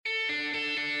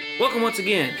Welcome once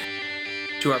again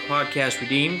to our podcast,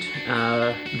 Redeemed.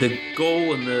 The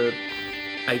goal and the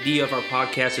idea of our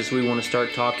podcast is we want to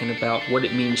start talking about what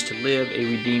it means to live a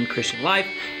redeemed Christian life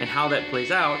and how that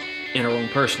plays out in our own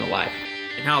personal life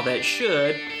and how that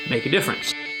should make a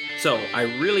difference. So I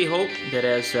really hope that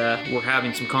as we're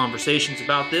having some conversations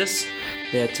about this,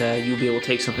 that you'll be able to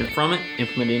take something from it,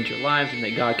 implement it into your lives, and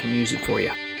that God can use it for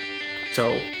you.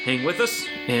 So hang with us,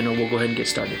 and we'll go ahead and get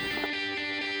started.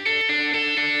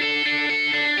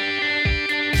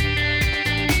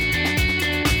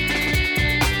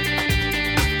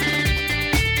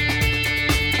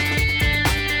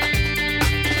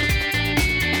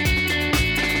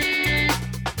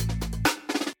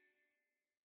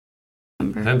 I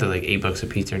think they're like $8 a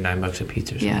pizza or $9 a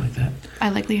pizza or something like that. I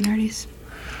like Leonardi's.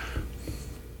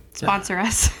 Sponsor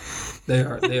us. They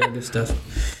are good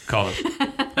stuff. Call it.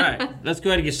 All right, let's go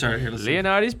ahead and get started here.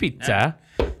 Leonardi's Pizza.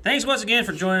 Thanks once again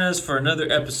for joining us for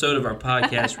another episode of our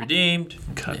podcast, Redeemed.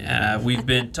 We've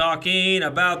been talking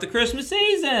about the Christmas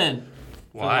season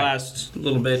for the Why? last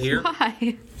little bit here.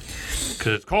 Why?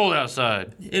 Because it's cold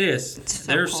outside. It is.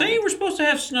 so They're cold. saying we're supposed to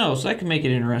have snow, so that can make it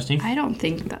interesting. I don't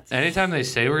think that's... Anytime they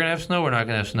say we're going to have snow, we're not going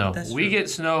to have snow. That's We true. get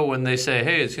snow when they say,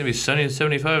 hey, it's going to be sunny and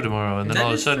 75 tomorrow. And then That all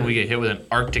of a is sudden true. we get hit with an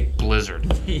Arctic blizzard.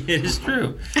 It is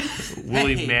true.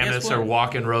 Woolly Hey, mammoths guess what? are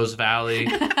walking Rose Valley.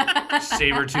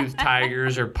 Saber-toothed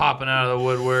tigers are popping out of the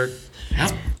woodwork.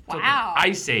 Yep. Wow.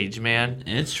 Ice Age, man.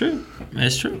 It's true.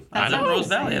 It's true. I know Rose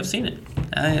Valley. I've seen it.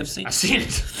 I have seen I've it. seen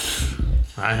it.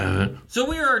 I haven't. So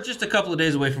we are just a couple of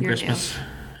days away from You're Christmas.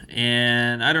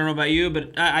 And I don't know about you,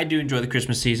 but I do enjoy the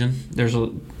Christmas season. There's a...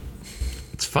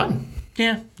 It's fun.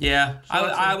 Yeah.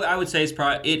 I would say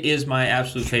it is my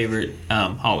absolute favorite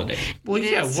holiday. Well,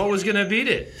 It yeah, is. what was going to beat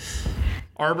it?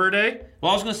 Arbor Day?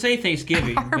 Well, I was going to say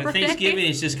Thanksgiving, but Arbor Day. Thanksgiving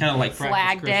is just kind of like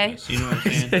Flag practice Day. Christmas, you know what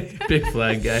I'm saying? Big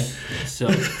flag guy. So,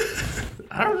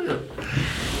 I don't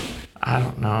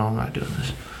know. I'm not doing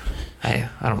this. I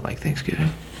don't like Thanksgiving.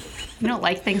 You don't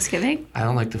like Thanksgiving? I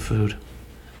don't like the food.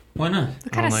 why not?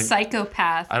 What kind of like-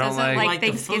 psychopath I don't doesn't like- like Like the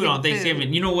Thanksgiving food on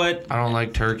Thanksgiving. You know what? I don't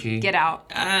like turkey. Get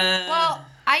out. Well,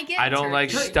 I get I don't turkey. like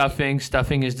stuffing.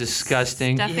 Stuffing is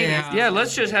disgusting. Stuffing Yeah. is- Yeah,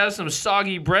 let's just have some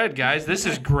soggy bread, guys. This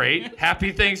is great.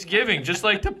 Happy Thanksgiving, just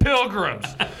like the Pilgrims.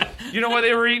 You know why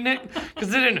they were eating it? Because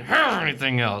they didn't have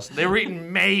anything else. They were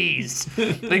eating maize.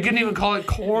 They couldn't even call it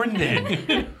corn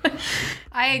then.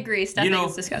 I agree. Stuffing know-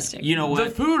 is disgusting. You know The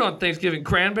what? food on Thanksgiving,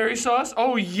 cranberry sauce?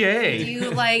 Oh, Do yay. you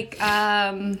like,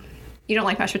 you don't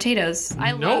like mashed potatoes?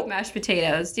 I Nope. love mashed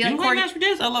potatoes. Do you, You like like corn, mashed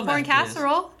potatoes? I love corn mashed potatoes.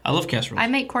 casserole? I love casserole. I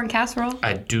make corn casserole.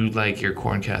 I do like your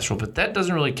corn casserole, but that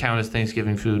doesn't really count as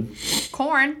Thanksgiving food.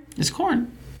 Corn. It's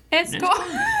corn. It's corn.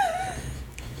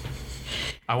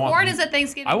 I want Corn is a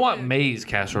Thanksgiving I want food. maize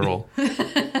casserole.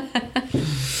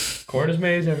 Corn is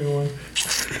maize, everyone.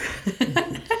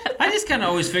 I just kind of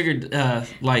always figured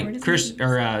like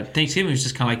Thanksgiving was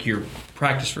just kind of like your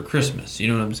practice for Christmas. You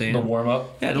know what I'm saying? warm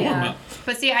up. Yeah, the warm up.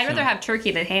 But see, I'd rather have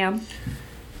turkey than ham.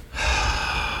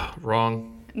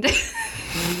 Wrong. I'd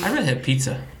rather have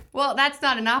pizza. Well, that's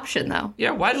not an option though.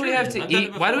 Yeah, why do we Sure have is. to I've done eat?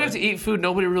 it Why do we before. have to eat food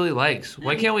nobody really likes?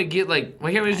 Why can't we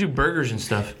just do burgers and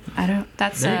stuff? I don't.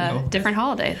 That's There you a go. different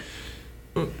holiday.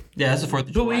 Yeah, that's the 4th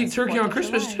of But we July. eat turkey on 4th of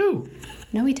Christmas July. too.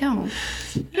 No, we don't.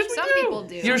 Yes, we Some do. people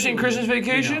do. You ever seen Christmas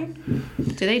Vacation?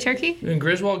 Do they turkey? And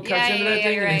Griswold cuts into that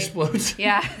thing you're and right. explodes.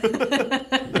 Yeah.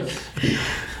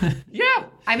 Yeah.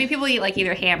 I mean, people eat like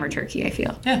either ham or turkey. I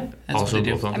feel. Yeah, that's Also what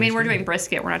they both do. on I mean, we're Thanksgiving. doing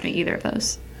brisket. We're not doing either of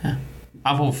those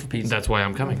I'm home for pizza. That's why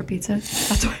I'm coming. for pizza.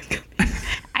 That's why I'm coming.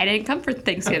 I didn't come for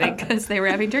Thanksgiving because they were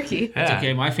having turkey. Yeah.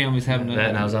 Okay, my family's having That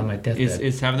and I was on my deathbed.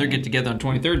 is having their get together on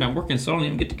 23rd. And I'm working, so I don't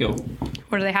even get to go.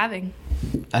 What are they having?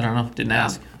 I don't know. Didn't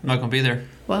ask. I'm not gonna be there.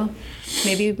 Well,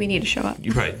 maybe we need to show up.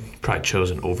 You probably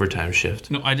chose an overtime shift.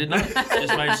 No, I did not.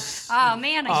 Just my. Oh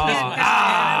man,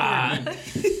 I can't.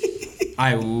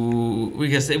 I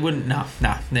guess it wouldn't. No,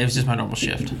 it was just my normal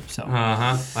shift. So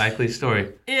Likely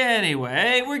story.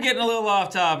 anyway, we're getting a little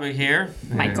off topic here.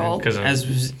 Michael. Because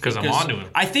I'm onto him.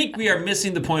 I think we are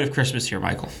missing the point of Christmas here,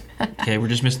 Michael. Okay, we're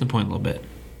just missing the point a little bit.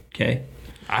 Okay,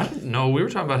 I don't know. We were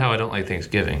talking about how I don't like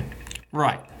Thanksgiving.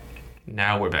 right.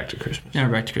 Now we're back to Christmas. Now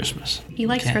we're back to Christmas. He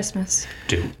likes Okay. Christmas.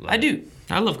 Dude, I do.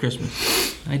 I love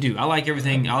Christmas. I do. I like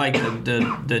everything. I like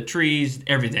the trees,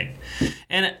 everything.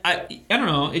 And I don't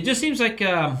know. It just seems like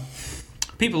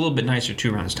people a little bit nicer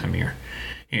too around this time of year.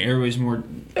 You know, everybody's more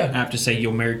apt to say,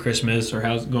 "Yo, Merry Christmas" or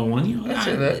 "How's it going?" You know, I'd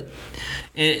say that.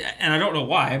 And I don't know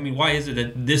why. I mean, why is it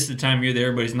that this is the time of year that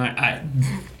everybody's not?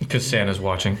 Because Santa's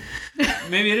watching.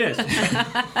 Maybe it is.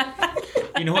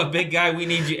 You know what, big guy? We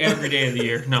need you every day of the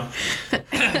year. No.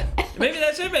 Maybe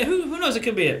that's it. But who knows? It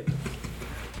could be it.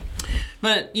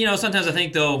 But, sometimes I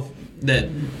think, though, that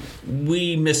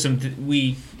we miss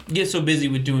we get so busy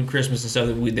with doing Christmas and stuff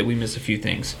that we miss a few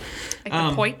things. Like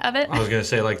the point of it. I was gonna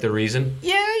say like the reason.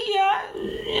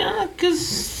 Yeah,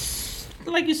 because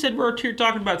like you said, we're here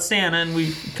talking about Santa and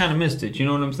we kind of missed it. You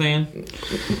know what I'm saying?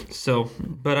 So,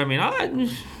 but I mean,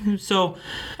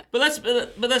 but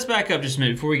let's back up just a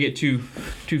minute before we get too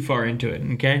far into it.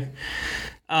 Okay.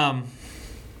 I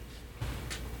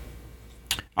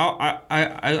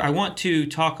want to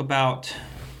talk about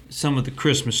some of the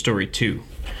Christmas story too.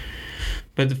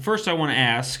 But the first I want to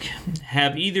ask,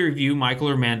 have either of you, Michael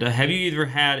or Amanda, have you either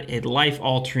had a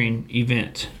life-altering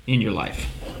event in your life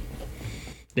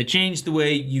that changed the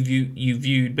way you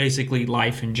viewed basically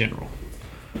life in general?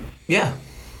 Yeah.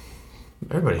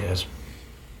 Everybody has.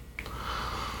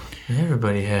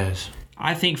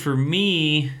 I think for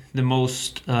me, the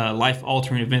most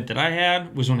life-altering event that I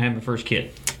had was when I had my first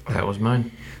kid. That was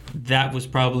mine. That was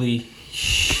probably...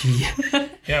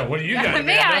 Yeah, what do you got,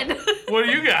 Man. What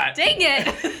do you got? Dang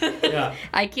it. Yeah.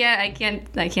 I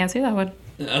can't say that one.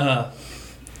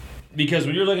 Because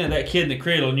when you're looking at that kid in the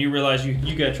cradle and you realize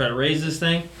you got to try to raise this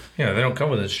thing. Yeah, they don't come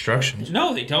with instructions.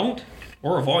 No, they don't.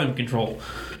 Or a volume control.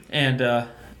 And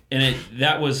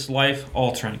that was life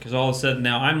altering because all of a sudden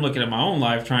now I'm looking at my own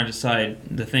life trying to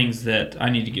decide the things that I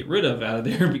need to get rid of out of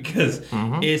there because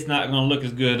it's not going to look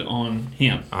as good on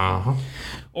him.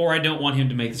 Or I don't want him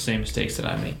to make the same mistakes that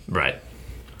I made. Right.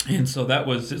 And so that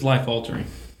was life altering.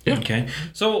 Yeah. Okay.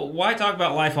 So why talk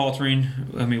about life altering?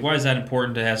 I mean, why is that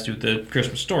important? It has to do with the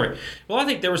Christmas story. Well, I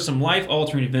think there were some life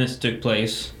altering events that took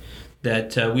place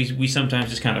that we sometimes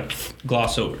just kind of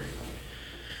gloss over.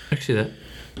 I can see that.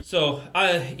 So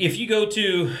if you go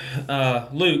to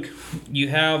Luke, you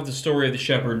have the story of the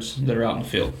shepherds that are out in the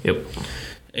field. Yep.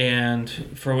 And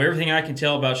from everything I can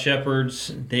tell about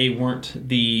shepherds, they weren't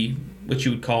what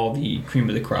you would call the cream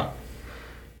of the crop.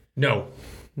 No,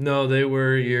 they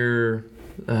were your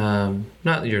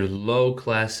not your low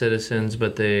class citizens,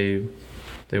 but they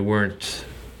weren't.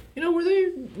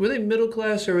 Were they middle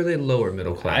class or were they lower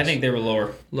middle class? I think they were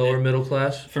lower. Middle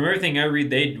class? From everything I read,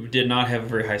 they did not have a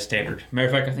very high standard. Matter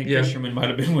of fact, I think fishermen might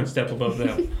have been one step above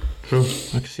them. True. I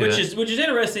can see that. Which is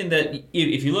interesting that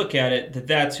if you look at it,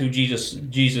 that's who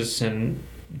Jesus and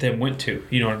them went to.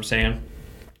 You know what I'm saying?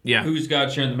 Yeah. Who's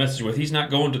God sharing the message with? He's not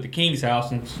going to the king's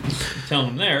house and telling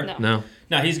them there. No.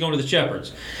 No, he's going to the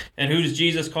shepherds. And who does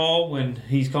Jesus call when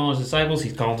he's calling his disciples?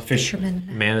 He's calling the fishermen.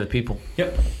 Man of the people.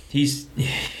 Yep.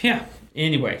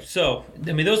 Anyway, so,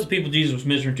 I mean, those are the people Jesus was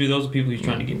ministering to. Those are the people he's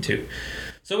trying to get to.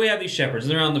 So we have these shepherds.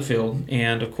 They're out in the field.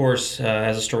 And, of course,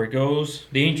 as the story goes,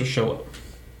 the angels show up.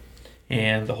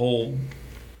 And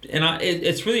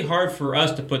it's really hard for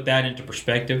us to put that into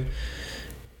perspective,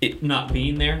 it not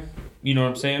being there. You know what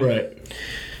I'm saying? Right.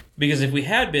 Because if we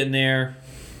had been there,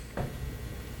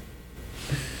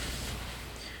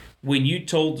 when you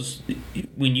told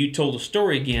the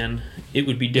story again, it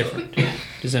would be different.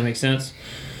 Does that make sense?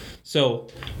 So,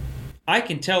 I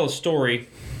can tell a story,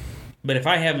 but if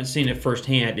I haven't seen it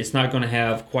firsthand, it's not going to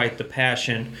have quite the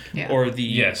passion or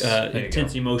the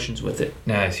intense emotions with it.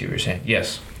 Now I see what you're saying.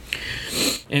 Yes.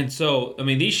 And so, I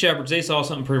mean, these shepherds, they saw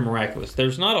something pretty miraculous.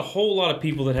 There's not a whole lot of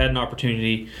people that had an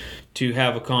opportunity to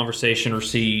have a conversation or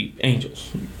see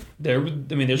angels.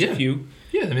 There's a few.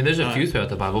 Yeah, I mean, there's a few throughout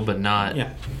the Bible, but not...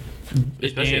 Yeah.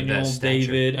 Especially Daniel, at that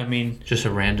stature. David, I mean... Just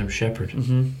a random shepherd.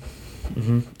 Mm-hmm.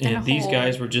 Mm-hmm. And these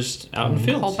guys were just out in the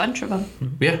fields. A whole bunch of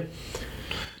them. Yeah.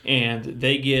 And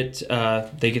they get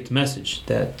the message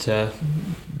that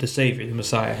the Savior, the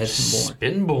Messiah, has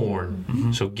been born.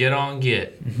 Mm-hmm. So get on,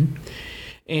 get. Mm-hmm.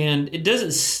 And it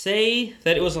doesn't say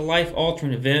that it was a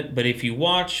life-altering event, but if you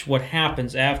watch what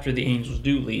happens after the angels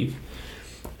do leave,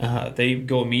 they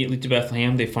go immediately to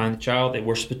Bethlehem. They find the child. They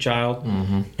worship the child.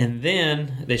 Mm-hmm. And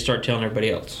then they start telling everybody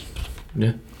else.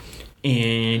 Yeah.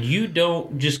 And you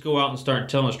don't just go out and start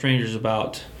telling strangers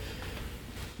about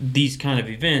these kind of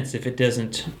events if it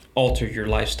doesn't alter your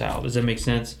lifestyle. Does that make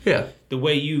sense? Yeah. The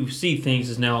way you see things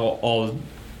is now all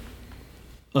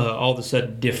of a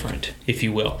sudden different, if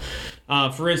you will.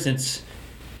 For instance,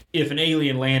 if an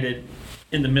alien landed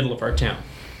in the middle of our town,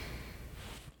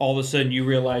 all of a sudden you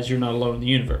realize you're not alone in the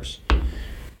universe.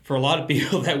 For a lot of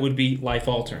people, that would be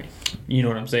life-altering. You know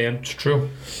what I'm saying? It's true.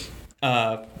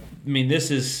 I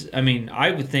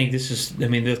would think this is, the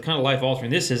kind of life-altering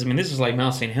this is like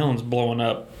Mount St. Helens blowing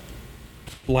up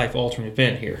life-altering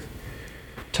event here.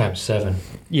 Times 7.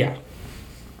 Yeah.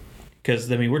 Because,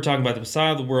 we're talking about the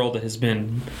Messiah of the world that has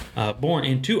been born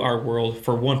into our world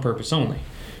for one purpose only.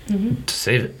 Mm-hmm. To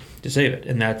save it. To save it.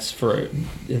 And that's so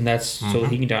that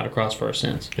he can die on a cross for our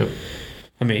sins. Yep.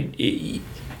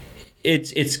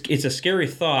 it's a scary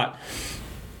thought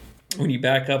when you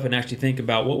back up and actually think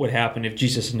about what would happen if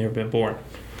Jesus had never been born,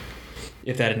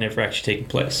 if that had never actually taken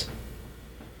place.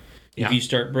 Yeah. If you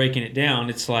start breaking it down,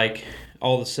 it's like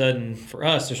all of a sudden for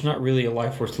us, there's not really a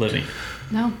life worth living.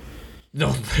 No.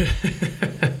 No.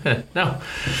 No.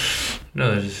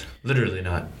 No, there's literally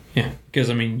not. Yeah, because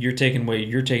I mean, you're taking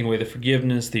away the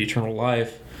forgiveness, the eternal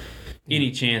life,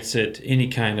 any chance at any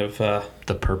kind of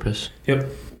The purpose.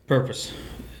 purpose,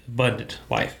 abundant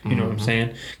life. You know what I'm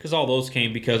saying? Because all those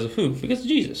came because of who? Because of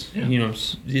Jesus. Yeah. You know,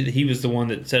 he was the one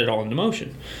that set it all into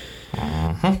motion.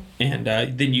 And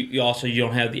then you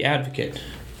don't have the advocate.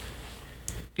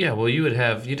 Yeah, well, you'd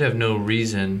have no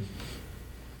reason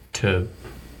to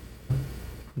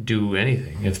do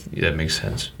anything, if that makes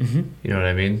sense. Mm-hmm. You know what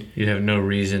I mean? You'd have no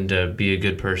reason to be a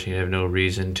good person. You'd have no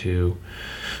reason to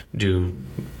do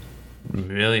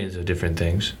millions of different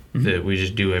things that we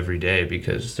just do every day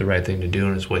because it's the right thing to do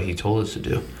and it's what he told us to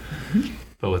do.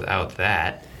 But without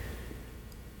that,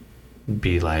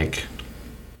 be like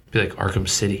Arkham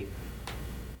City.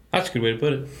 That's a good way to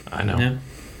put it. I know. Yeah.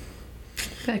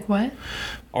 Like what?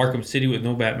 Arkham City with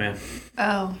no Batman.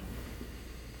 Oh.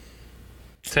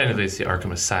 Technically, it's the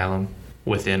Arkham Asylum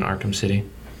within Arkham City.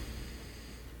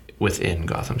 Within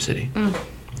Gotham City. A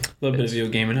little bit of video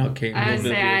gaming out came. I would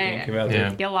say came out there.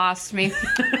 Yeah. You lost me.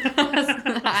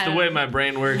 It's the way my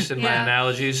brain works and my Yeah.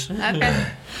 analogies.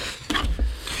 Okay.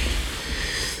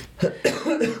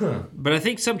 But I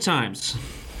think sometimes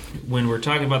when we're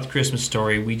talking about the Christmas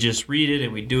story, we just read it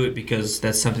and we do it because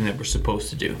that's something that we're supposed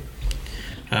to do.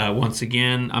 Once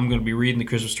again, I'm going to be reading the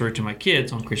Christmas story to my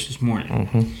kids on Christmas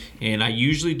morning. And I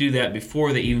usually do that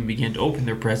before they even begin to open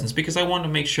their presents because I want to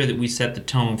make sure that we set the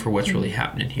tone for what's really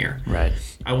happening here. Right.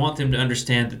 I want them to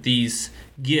understand that these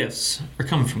gifts are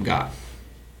coming from God.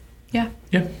 Yeah.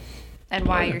 Yeah. And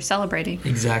why you're celebrating.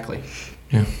 Exactly.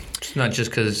 Yeah. It's not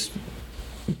just because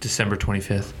December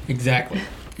 25th.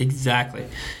 Exactly.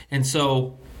 And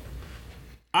so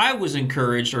I was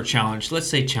encouraged or challenged, let's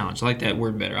say challenged, I like that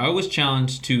word better. I was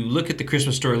challenged to look at the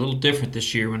Christmas story a little different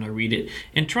this year when I read it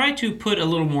and try to put a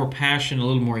little more passion, a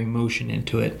little more emotion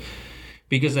into it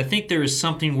because I think there is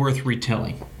something worth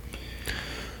retelling.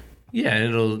 Yeah,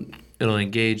 and it'll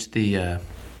engage it'll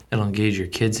engage your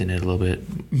kids in it a little bit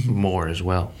more as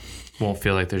well. Won't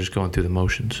feel like they're just going through the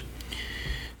motions.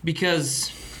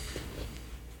 Because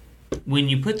when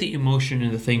you put the emotion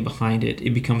and the thing behind it,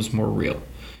 it becomes more real.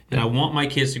 And I want my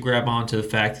kids to grab onto the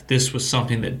fact that this was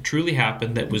something that truly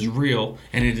happened, that was real,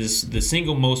 and it is the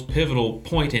single most pivotal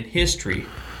point in history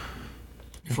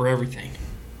for everything.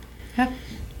 Yeah.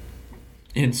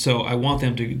 And so I want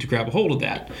them to grab a hold of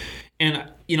that. And,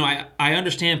 you know, I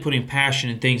understand putting passion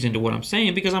and things into what I'm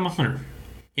saying because I'm a hunter.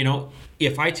 You know,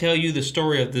 if I tell you the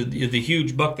story of the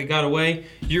huge buck that got away,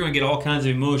 you're going to get all kinds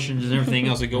of emotions and everything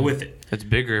else that go with it. It's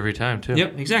bigger every time, too.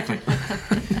 Yep, exactly.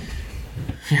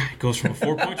 Yeah, it goes from a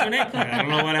 4-point to an 8-point. I don't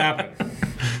know what happened.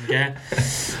 Okay?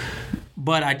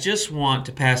 But I just want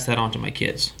to pass that on to my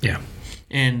kids. Yeah.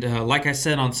 And like I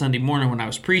said on Sunday morning when I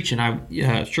was preaching,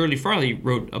 Shirley Farley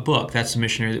wrote a book. That's the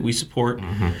missionary that we support,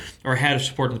 or had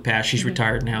supported in the past. She's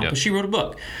retired now, but she wrote a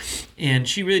book. And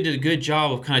she really did a good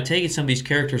job of kind of taking some of these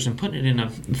characters and putting it in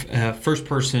a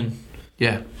first-person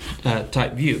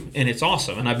type view. And it's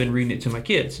awesome. And I've been reading it to my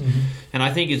kids. And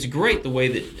I think it's great the way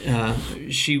that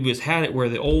she had it where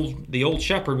the old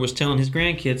shepherd was telling his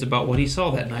grandkids about what he saw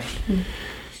that night.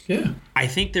 Yeah. I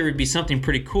think there would be something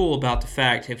pretty cool about the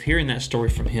fact of hearing that story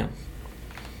from him.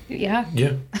 Yeah.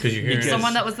 Yeah. Because you're hearing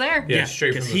Someone that was there. Yeah,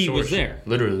 straight from the he source. was there.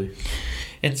 Literally.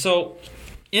 And so,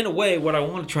 in a way, what I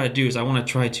want to try to do is I want to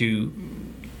try to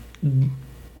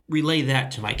relay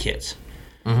that to my kids.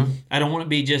 I don't want to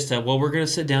be just we're going to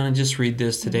sit down and just read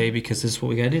this today because this is what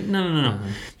we got to do. No.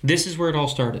 This is where it all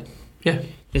started. Yeah.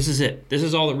 This is it. This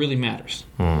is all that really matters.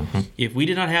 If we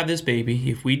did not have this baby,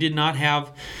 if we did not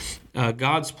have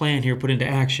God's plan here put into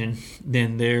action,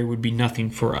 then there would be nothing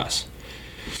for us.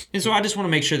 And so I just want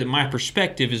to make sure that my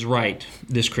perspective is right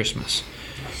this Christmas.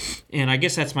 And I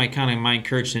guess that's my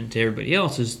encouragement to everybody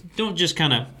else is don't just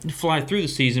kind of fly through the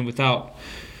season without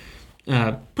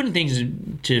putting things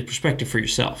into perspective for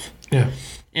yourself. Yeah.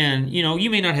 And, you know, you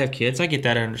may not have kids. I get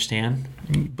that. I understand.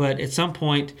 But at some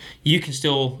point, you can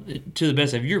still, to the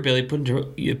best of your ability, put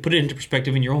it into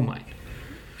perspective in your own mind.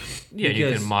 Yeah,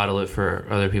 you can model it for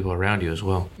other people around you as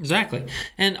well. Exactly.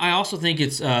 And I also think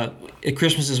it's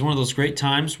Christmas is one of those great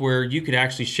times where you could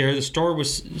actually share this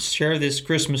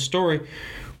Christmas story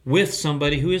with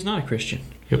somebody who is not a Christian.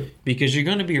 Yep. Because you're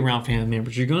going to be around family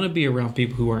members. You're going to be around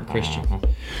people who aren't Christian.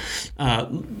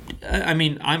 I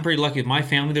mean, I'm pretty lucky with my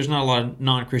family. There's not a lot of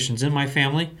non-Christians in my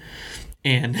family.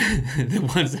 And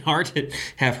the ones that aren't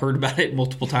have heard about it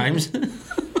multiple times.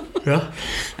 Yeah.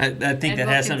 I think that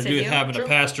has something to do with having a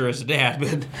pastor as a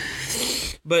dad.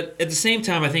 But at the same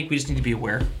time, I think we just need to be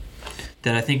aware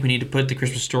that I think we need to put the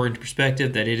Christmas story into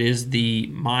perspective, that it is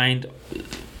the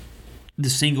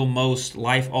single most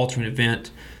life-altering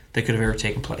event that could have ever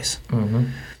taken place. Mm-hmm.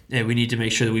 And we need to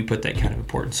make sure that we put that kind of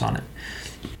importance on it.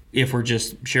 If we're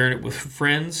just sharing it with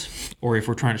friends, or if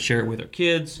we're trying to share it with our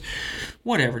kids,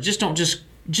 whatever, just don't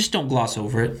gloss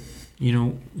over it.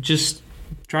 Just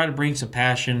try to bring some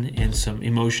passion and some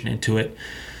emotion into it.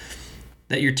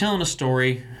 That you're telling a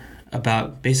story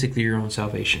about basically your own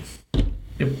salvation.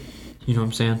 Yep. You know what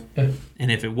I'm saying? Yeah.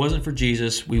 And if it wasn't for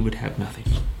Jesus, we would have nothing.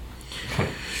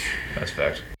 That's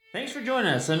fact. Thanks for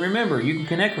joining us, and remember, you can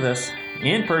connect with us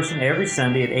in person every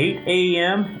Sunday at 8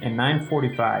 a.m. and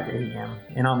 9:45 a.m.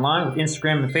 and online with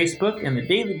Instagram and Facebook, and the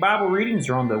daily Bible readings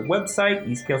are on the website,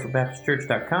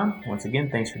 eastkelsobaptistchurch.com. Once again,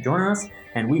 thanks for joining us,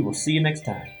 and we will see you next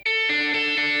time.